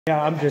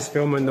Yeah, I'm just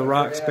filming the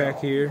rocks back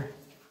here.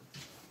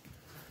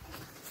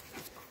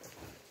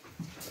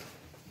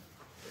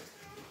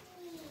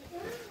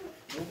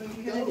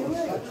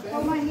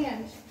 Hold my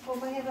hand.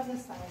 Hold my hand on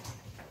this side.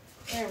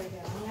 There we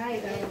go. Now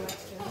you got it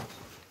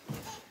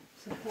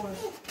support.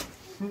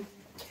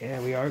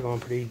 Yeah, we are going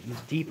pretty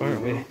deep,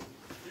 aren't we?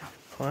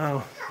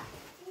 Wow.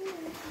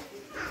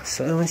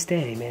 Slow and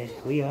steady, man.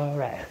 We all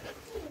right.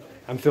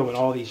 I'm filming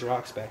all these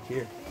rocks back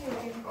here.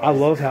 I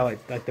love how it,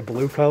 like the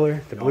blue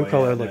color. The blue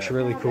color looks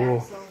really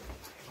cool.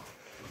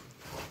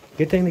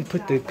 Good thing they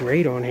put the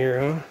grate on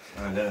here, huh?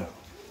 I know.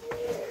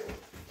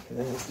 If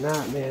it's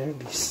not, man, it'd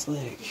be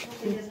slick.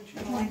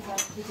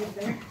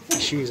 The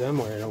shoes I'm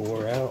wearing are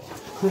wore out.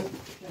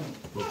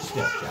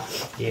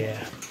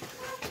 Yeah.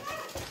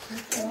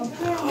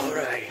 All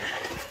right.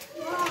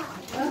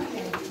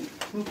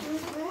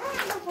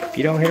 If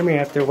you don't hear me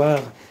after a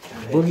while,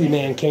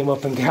 Boogeyman came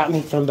up and got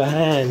me from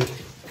behind.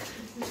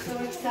 So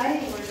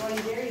exciting. We're going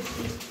very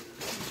deep.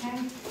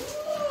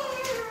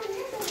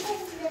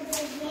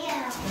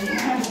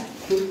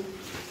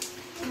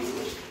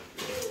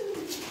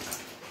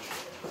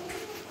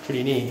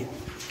 Pretty neat.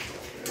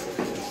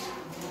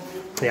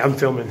 Yeah, I'm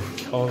filming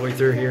all the way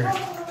through here.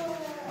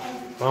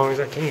 As long as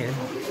I can.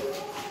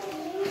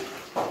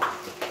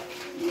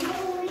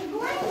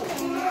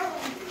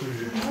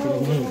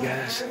 Pretty neat,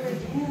 guys.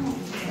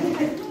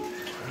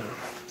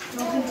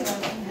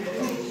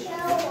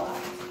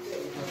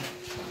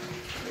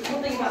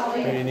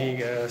 Pretty neat,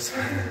 guys.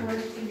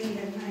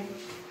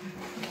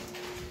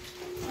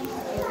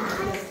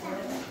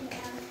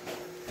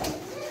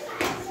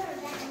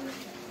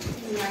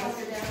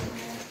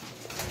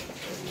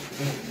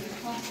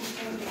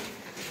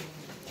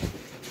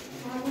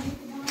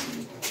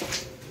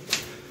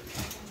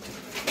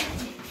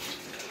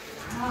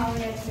 Oh,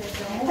 yes,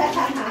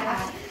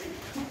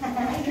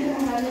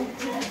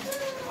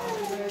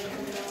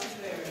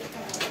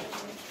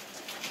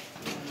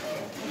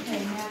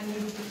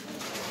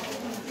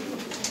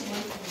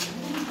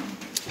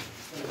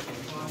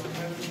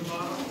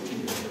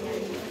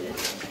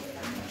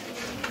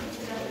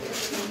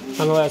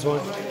 On the last one.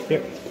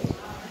 Yep.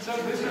 So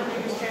this room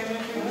we just came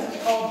into, this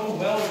is called the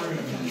well room.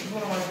 This is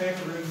one of my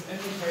favorite rooms in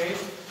the cave.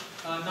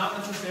 Not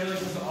necessarily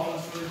because of all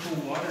this really cool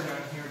water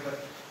down here,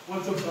 but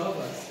what's above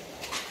us.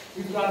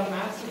 We've got a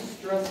massive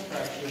stress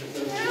fracture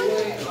that's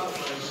really up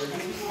right here.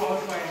 This is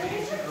caused by an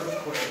ancient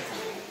earthquake.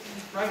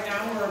 Right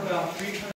now we're about 300